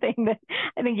one thing that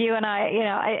I think you and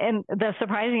and the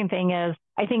surprising thing is,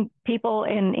 I think people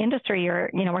in industry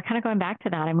we're kind of going back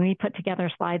to that. I mean, we put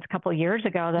together slides a couple of years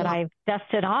ago that I've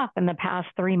dusted off in the past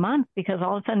 3 months because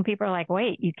all of a sudden people are like,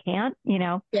 wait, you can't,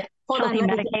 specialty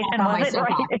medication, was it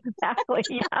right? Exactly.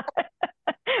 Yeah.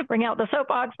 Bring out the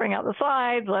soapbox, bring out the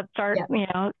slides. Let's start, So,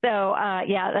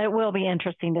 it will be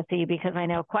interesting to see because I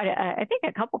know I think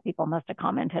a couple people must have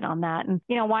commented on that. And,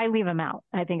 why leave them out?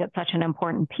 I think it's such an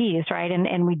important piece, right?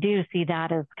 And we do see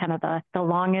that as kind of the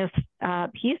longest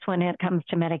piece when it comes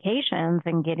to medications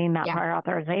and getting that prior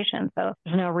authorization. So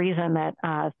there's no reason that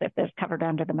if it's covered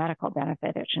under the medical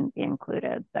benefit, it shouldn't be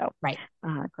included. So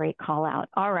great call out.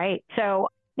 All right. So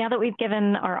now that we've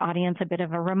given our audience a bit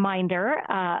of a reminder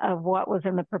of what was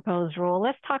in the proposed rule,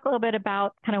 let's talk a little bit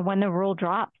about kind of when the rule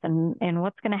drops and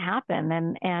what's going to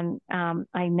happen. And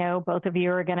I know both of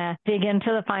you are going to dig into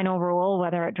the final rule,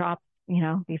 whether it drops,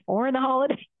 before the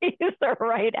holidays or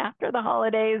right after the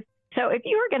holidays. So if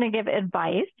you were going to give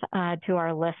advice to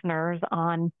our listeners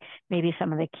on maybe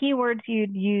some of the keywords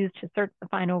you'd use to search the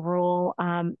final rule,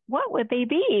 what would they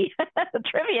be?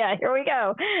 Trivia. Here we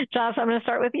go. Josh, I'm going to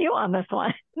start with you on this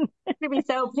one. It's going to be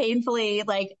so painfully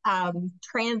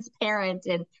transparent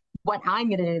in what I'm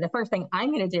going to do. The first thing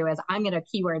I'm going to do is I'm going to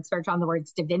keyword search on the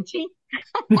words Da Vinci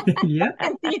and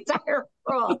the entire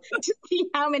rule to see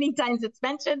how many times it's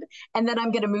mentioned. And then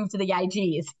I'm going to move to the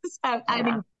IGs. So I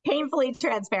mean, painfully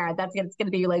transparent. It's going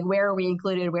to be like, where are we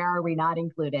included? Where are we not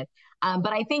included?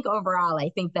 But I think overall,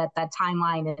 I think that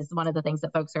timeline is one of the things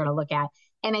that folks are going to look at.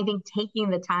 And I think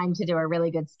taking the time to do a really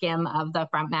good skim of the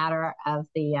front matter of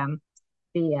the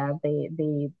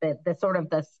sort of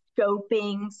the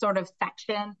scoping sort of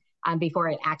section before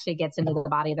it actually gets into the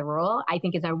body of the rule, I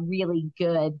think is a really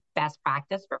good best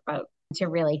practice for folks to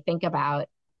really think about.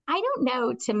 I don't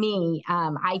know, to me,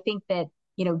 I think that,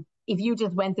 if you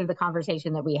just went through the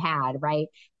conversation that we had, right,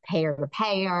 payer to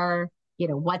payer,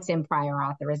 what's in prior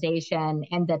authorization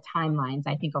and the timelines,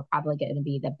 I think are probably going to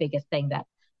be the biggest thing that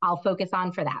I'll focus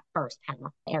on for that first half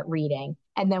at reading.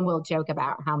 And then we'll joke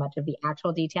about how much of the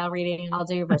actual detail reading I'll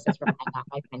do versus relying on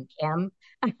my friend Kim.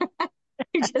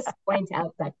 You just point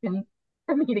out sections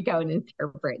for me to go and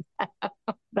interpret.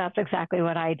 That's exactly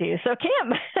what I do. So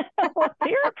Kim, what's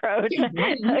your approach?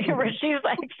 Where she's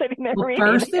like sitting there reading.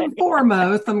 First and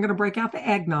foremost, I'm going to break out the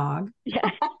eggnog. Yeah.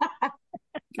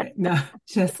 No,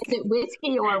 just. Is it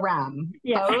whiskey or rum?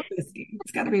 Yeah. Whiskey.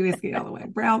 It's got to be whiskey all the way.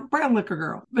 Brown liquor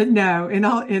girl. But no, in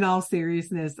all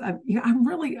seriousness,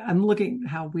 I'm looking,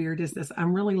 how weird is this?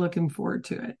 I'm really looking forward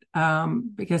to it.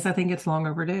 Because I think it's long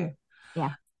overdue.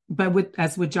 Yeah. But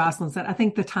as Jocelyn said, I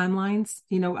think the timelines,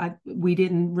 we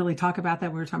didn't really talk about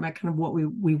that. We were talking about kind of what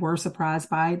we were surprised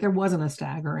by. There wasn't a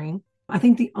staggering. I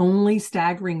think the only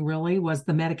staggering really was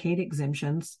the Medicaid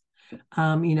exemptions.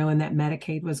 And that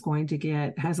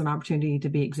Medicaid has an opportunity to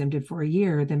be exempted for a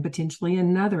year, then potentially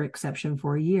another exception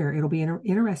for a year. It'll be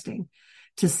interesting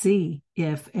to see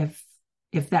if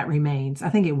that remains. I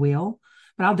think it will,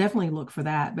 but I'll definitely look for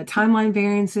that. But timeline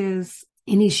variances,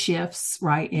 any shifts,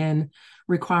 right, in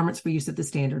requirements for use of the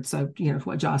standards. So,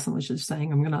 what Jocelyn was just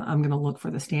saying, I'm gonna look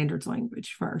for the standards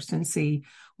language first and see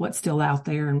what's still out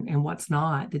there and what's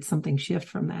not. Did something shift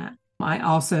from that? I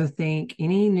also think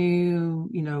any new,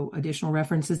 additional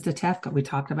references to TEFCA. We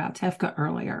talked about TEFCA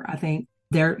earlier. I think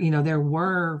there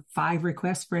were 5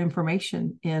 requests for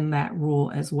information in that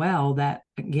rule as well that,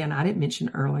 again, I didn't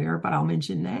mention earlier, but I'll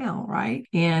mention now, right?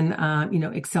 And,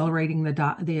 accelerating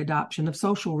the adoption of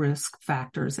social risk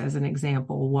factors as an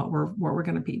example, what we're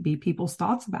going to be people's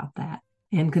thoughts about that,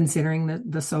 and considering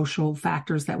the social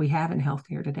factors that we have in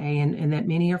healthcare today and that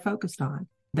many are focused on.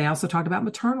 They also talked about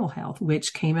maternal health,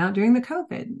 which came out during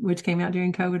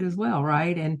COVID as well,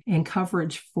 right? And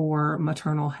coverage for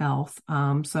maternal health.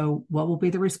 So what will be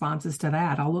the responses to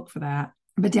that? I'll look for that.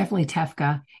 But definitely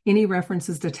TEFCA, any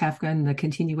references to TEFCA and the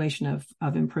continuation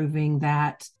of improving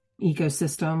that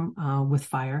ecosystem with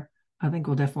FHIR, I think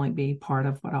will definitely be part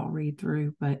of what I'll read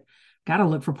through. But got to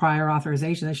look for prior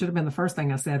authorization. That should have been the first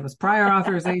thing I said, was prior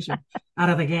authorization out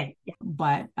of the gate.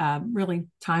 But really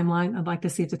timeline, I'd like to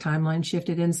see if the timeline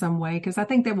shifted in some way, because I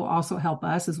think that will also help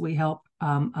us as we help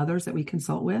others that we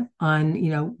consult with on,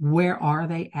 where are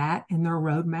they at in their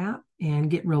roadmap,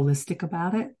 and get realistic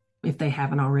about it if they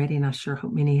haven't already. And I sure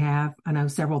hope many have. I know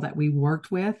several that we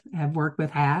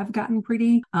have gotten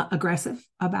pretty aggressive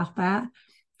about that.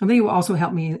 I think it will also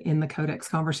help me in the Codex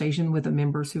conversation with the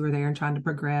members who are there and trying to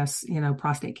progress,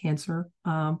 prostate cancer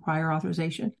prior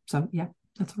authorization. So, yeah,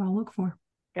 that's what I'll look for.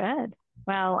 Good.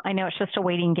 Well, I know it's just a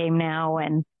waiting game now,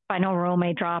 and final rule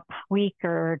may drop a week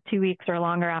or 2 weeks or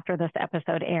longer after this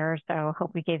episode airs. So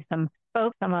hope we gave some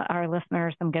of our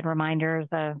listeners some good reminders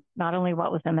of not only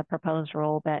what was in the proposed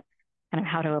rule, but kind of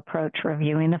how to approach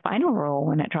reviewing the final rule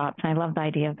when it drops. And I love the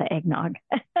idea of the eggnog.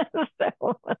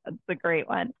 So that's a great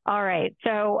one. All right.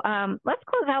 So let's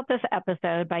close out this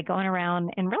episode by going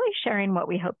around and really sharing what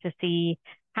we hope to see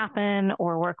happen,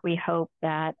 or work we hope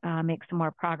that makes some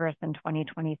more progress in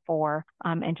 2024,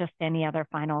 and just any other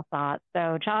final thoughts.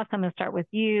 So Joss, I'm going to start with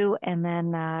you, and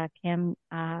then Kim,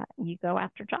 you go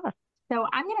after Joss. So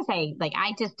I'm going to say,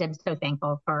 I just am so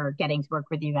thankful for getting to work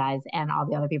with you guys and all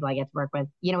the other people I get to work with.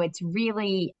 It's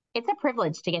a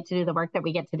privilege to get to do the work that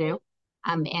we get to do,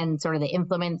 and sort of the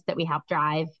influence that we help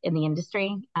drive in the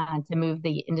industry to move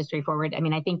the industry forward. I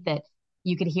mean, I think that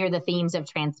you could hear the themes of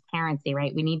transparency,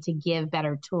 right? We need to give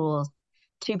better tools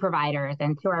to providers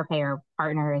and to our payer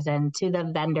partners and to the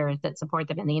vendors that support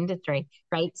them in the industry,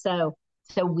 right? So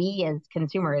we as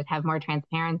consumers have more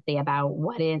transparency about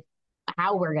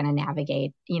how we're going to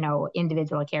navigate,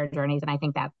 individual care journeys. And I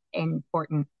think that's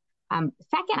important. Second,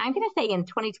 I'm going to say in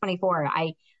 2024,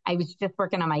 I was just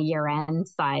working on my year-end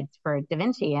slides for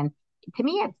DaVinci. And to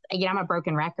me, it's, I'm a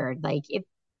broken record.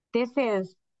 This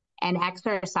is an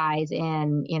exercise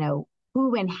in,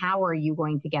 who and how are you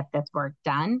going to get this work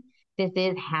done? This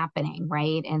is happening,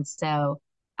 right? And so,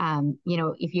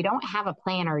 if you don't have a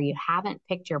plan, or you haven't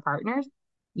picked your partners,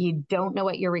 you don't know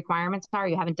what your requirements are,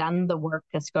 you haven't done the work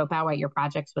to scope out what your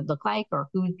projects would look like, or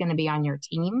who's going to be on your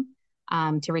team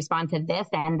to respond to this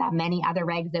and many other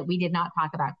regs that we did not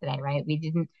talk about today, right? We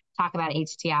didn't talk about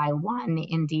HTI 1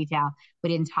 in detail. We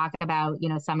didn't talk about,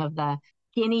 some of the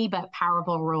skinny but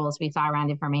powerful rules we saw around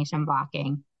information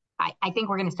blocking. I think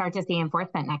we're going to start to see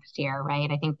enforcement next year, right?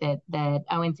 I think that the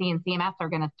ONC and CMS are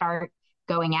going to start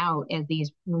going out as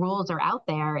these rules are out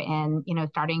there, and,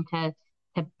 starting to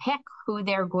pick who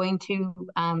they're going to,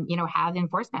 have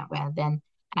enforcement with. And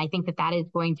I think that is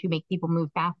going to make people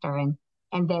move faster, and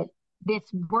that this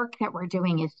work that we're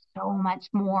doing is so much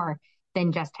more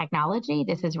than just technology.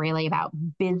 This is really about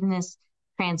business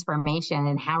transformation,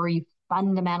 and how are you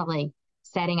fundamentally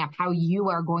setting up how you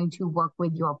are going to work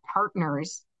with your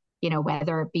partners,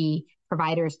 whether it be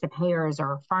providers to payers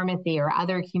or pharmacy or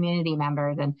other community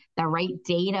members, and the right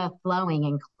data flowing,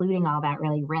 including all that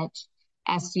really rich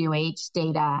SUH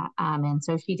data and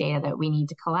SOCI data that we need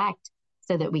to collect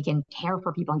so that we can care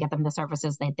for people and get them the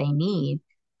services that they need.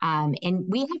 And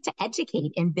we have to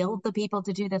educate and build the people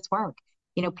to do this work.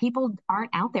 people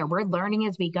aren't out there. We're learning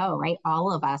as we go, right?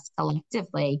 All of us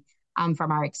collectively,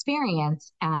 from our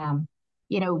experience.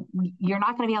 You're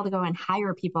not going to be able to go and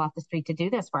hire people off the street to do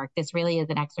this work. This really is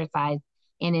an exercise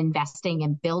in investing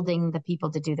and building the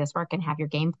people to do this work and have your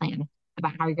game plan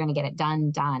about how you're going to get it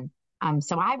done.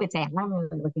 So I would say I'm really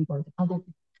looking forward to others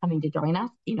coming to join us.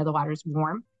 The water's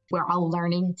warm. We're all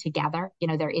learning together.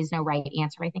 There is no right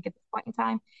answer, I think, at this point in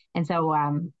time. And so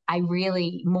I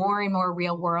really, more and more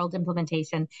real world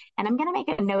implementation. And I'm going to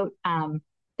make a note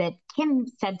that Kim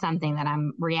said something that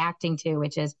I'm reacting to,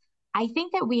 which is, I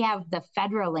think that we have the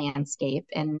federal landscape,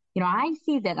 and I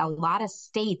see that a lot of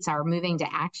states are moving to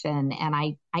action. And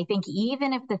I think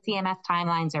even if the CMS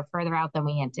timelines are further out than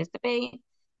we anticipate,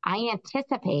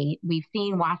 we've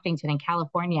seen Washington and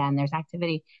California, and there's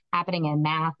activity happening in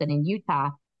Mass and in Utah.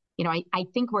 I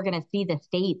think we're going to see the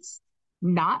states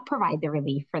not provide the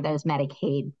relief for those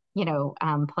Medicaid,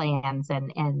 plans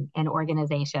and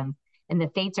organizations, and the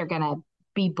states are going to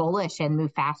be bullish and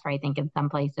move faster, I think, in some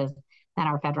places than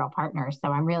our federal partners.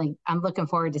 So I'm looking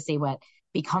forward to see what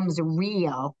becomes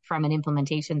real from an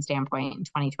implementation standpoint in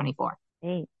 2024.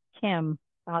 Hey, Kim,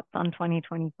 thoughts on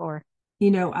 2024?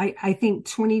 I think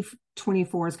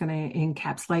 2024 is going to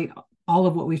encapsulate all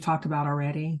of what we've talked about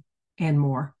already and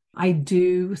more. I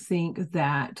do think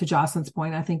that, to Jocelyn's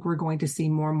point, I think we're going to see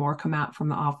more and more come out from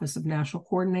the Office of National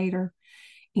Coordinator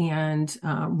and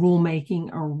rulemaking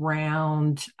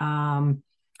around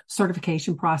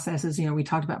certification processes. We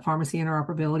talked about pharmacy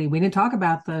interoperability. We didn't talk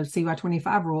about the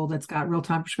CY25 rule that's got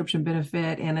real-time prescription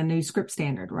benefit and a new script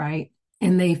standard, right?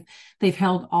 And they've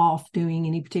held off doing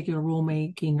any particular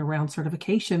rulemaking around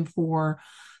certification for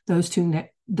those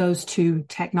two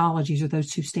technologies or those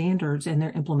two standards and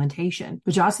their implementation.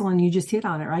 But Jocelyn, you just hit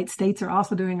on it, right? States are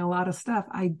also doing a lot of stuff.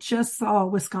 I just saw a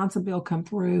Wisconsin bill come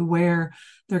through where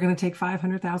they're going to take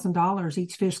 $500,000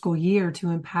 each fiscal year to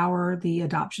empower the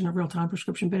adoption of real-time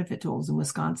prescription benefit tools in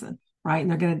Wisconsin, right?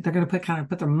 And they're going to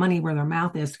put their money where their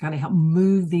mouth is to kind of help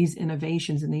move these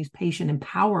innovations and these patient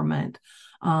empowerment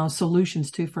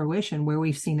solutions to fruition where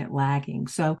we've seen it lagging.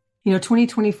 So,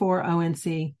 2024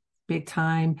 ONC, big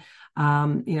time.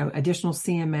 Additional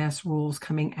CMS rules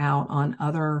coming out on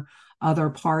other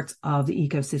parts of the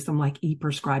ecosystem, like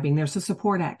e-prescribing. There's a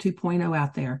Support Act 2.0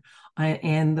 out there,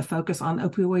 and the focus on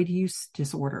opioid use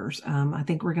disorders. I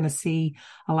think we're going to see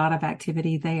a lot of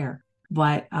activity there.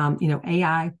 But,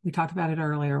 AI, we talked about it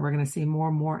earlier. We're going to see more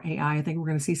and more AI. I think we're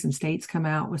going to see some states come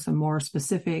out with some more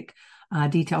specific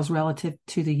details relative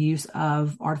to the use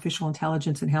of artificial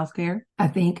intelligence in healthcare. I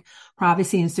think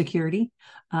privacy and security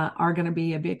are going to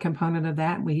be a big component of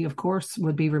that. We, of course,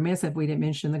 would be remiss if we didn't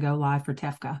mention the go live for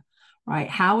TEFCA, right?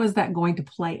 How is that going to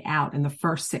play out in the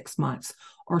first 6 months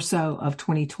or so of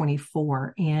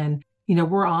 2024? And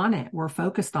we're on it, we're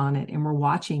focused on it, and we're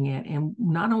watching it, and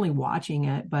not only watching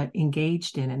it, but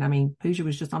engaged in it. I mean, Pooja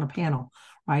was just on a panel,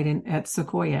 right, at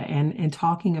Sequoia and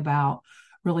talking about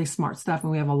really smart stuff. And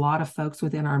we have a lot of folks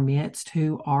within our midst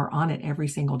who are on it every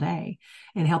single day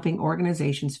and helping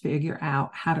organizations figure out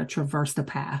how to traverse the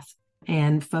path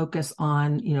and focus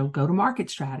on, go-to-market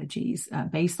strategies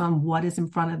based on what is in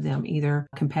front of them, either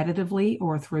competitively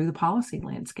or through the policy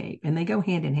landscape. And they go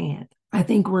hand in hand. I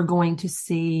think we're going to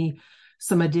see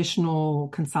some additional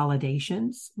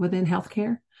consolidations within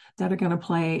healthcare that are going to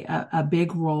play a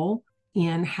big role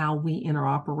in how we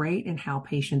interoperate and how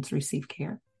patients receive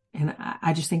care. And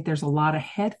I just think there's a lot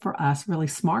ahead for us, really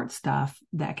smart stuff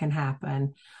that can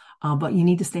happen. But you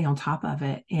need to stay on top of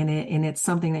it. And it's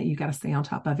something that you got to stay on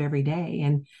top of every day.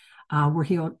 And we're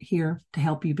here to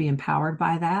help you be empowered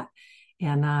by that.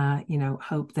 And,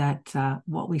 hope that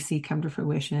what we see come to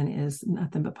fruition is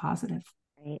nothing but positive.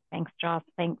 Great. Thanks, Joss.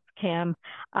 Thanks, Kim.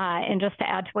 And just to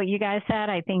add to what you guys said,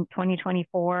 I think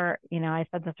 2024, I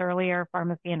said this earlier,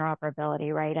 pharmacy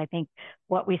interoperability, right? I think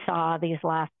what we saw these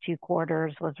last 2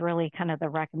 quarters was really kind of the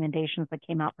recommendations that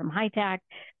came out from HITAC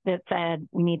that said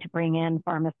we need to bring in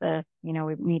pharmacists, we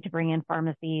need to bring in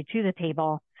pharmacy to the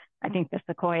table. I think the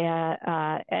Sequoia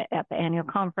at the annual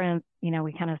conference,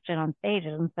 we kind of stood on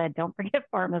stages and said, don't forget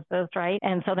pharmacists, right?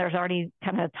 And so there's already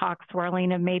kind of talk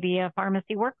swirling of maybe a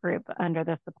pharmacy work group under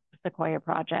the Sequoia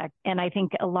project. And I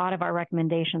think a lot of our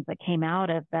recommendations that came out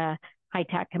of the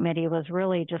HITAC committee was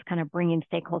really just kind of bringing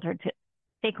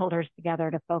stakeholders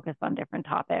together to focus on different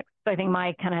topics. So I think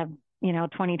my kind of,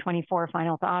 2024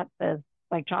 final thoughts is,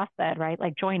 like Joss said, right?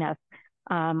 Like, join us.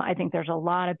 I think there's a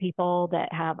lot of people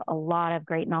that have a lot of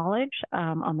great knowledge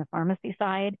on the pharmacy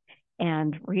side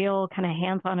and real kind of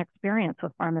hands-on experience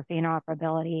with pharmacy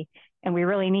interoperability. And we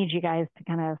really need you guys to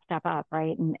kind of step up,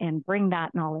 right, and bring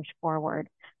that knowledge forward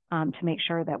to make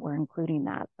sure that we're including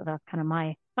that. So that's kind of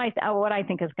my what I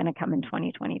think is going to come in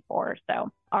 2024.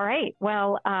 So, all right.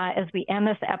 Well, as we end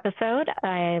this episode,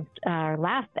 our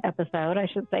last episode, I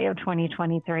should say, of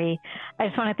 2023, I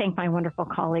just want to thank my wonderful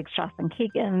colleagues, Jocelyn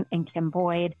Keegan and Kim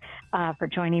Boyd, for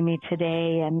joining me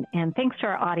today. And thanks to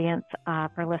our audience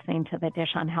for listening to the Dish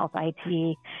on Health IT.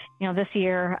 You know, this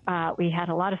year we had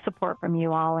a lot of support from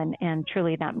you all, and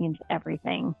truly that means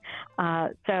everything.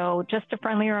 So just a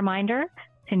friendly reminder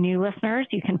to new listeners,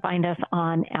 you can find us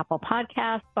on Apple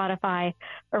Podcasts, Spotify,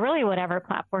 or really whatever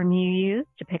platform you use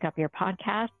to pick up your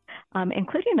podcast,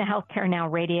 including the Healthcare Now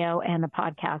radio and the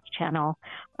podcast channel.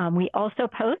 We also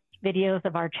post videos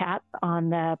of our chats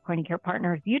on the Point of Care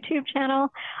Partners YouTube channel,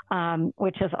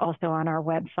 which is also on our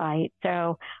website.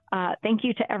 So thank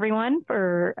you to everyone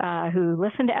for who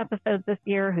listened to episodes this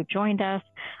year, who joined us,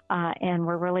 and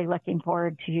we're really looking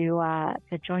forward to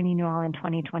joining you all in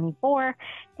 2024.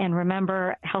 And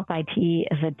remember, Health IT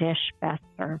is a dish best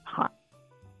served hot.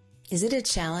 Is it a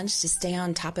challenge to stay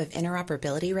on top of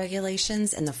interoperability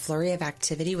regulations and the flurry of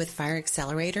activity with FHIR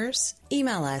accelerators?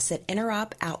 Email us at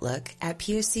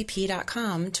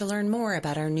interopoutlook@pocp.com to learn more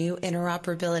about our new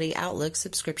Interoperability Outlook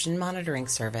subscription monitoring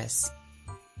service.